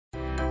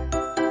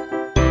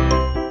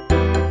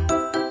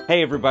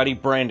Hey everybody,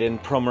 Brandon,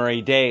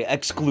 PromoErrday,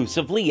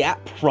 exclusively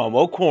at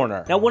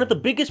PromoCorner. Now, one of the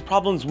biggest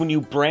problems when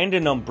you brand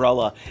an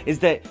umbrella is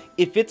that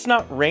if it's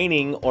not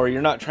raining or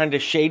you're not trying to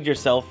shade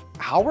yourself,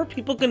 how are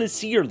people gonna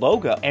see your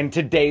logo? And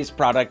today's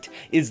product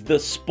is the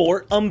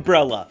Sport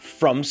Umbrella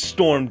from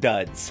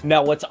StormDuds.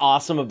 Now, what's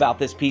awesome about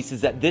this piece is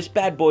that this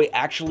bad boy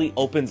actually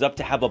opens up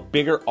to have a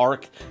bigger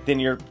arc than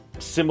your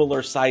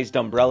similar sized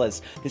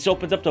umbrellas. This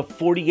opens up to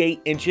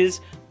 48 inches.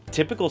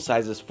 Typical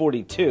size is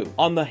 42.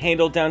 On the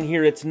handle down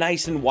here, it's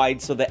nice and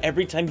wide so that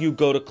every time you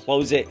go to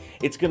close it,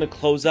 it's gonna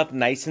close up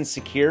nice and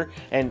secure.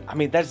 And I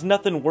mean, that's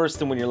nothing worse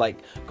than when you're like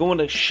going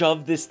to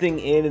shove this thing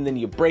in and then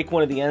you break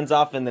one of the ends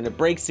off and then it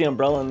breaks the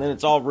umbrella and then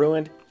it's all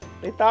ruined.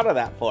 They thought of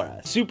that for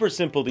us. Super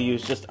simple to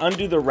use. Just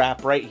undo the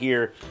wrap right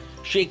here.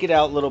 Shake it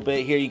out a little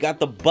bit here. You got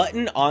the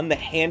button on the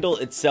handle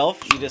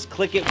itself. You just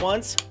click it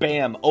once,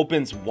 bam,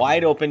 opens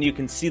wide open. You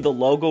can see the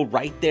logo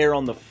right there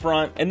on the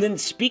front. And then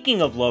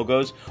speaking of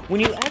logos, when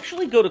you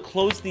actually go to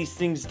close these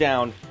things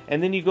down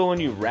and then you go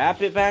and you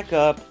wrap it back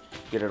up,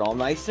 get it all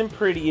nice and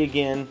pretty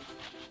again,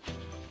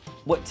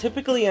 what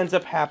typically ends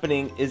up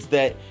happening is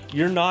that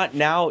you're not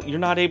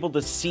able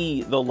to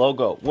see the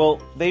logo.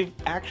 Well, they've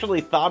actually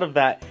thought of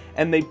that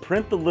and they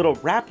print the little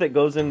wrap that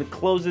goes in and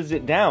closes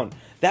it down.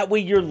 That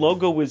way your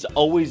logo is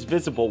always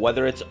visible,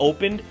 whether it's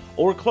opened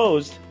or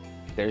closed.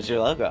 There's your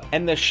logo.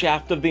 And the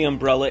shaft of the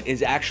umbrella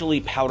is actually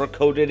powder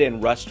coated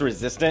and rust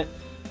resistant.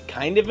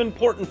 Kind of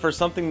important for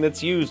something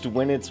that's used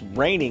when it's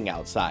raining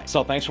outside.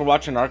 So thanks for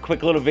watching our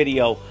quick little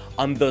video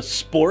on the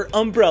Sport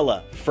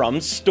Umbrella from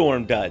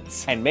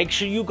StormDuds. And make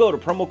sure you go to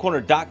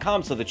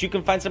PromoCorner.com so that you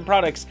can find some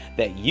products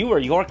that you or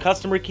your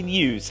customer can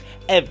use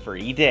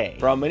every day.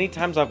 Bro, many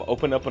times I've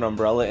opened up an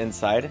umbrella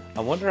inside. I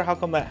wonder how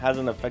come that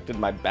hasn't affected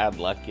my bad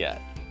luck yet.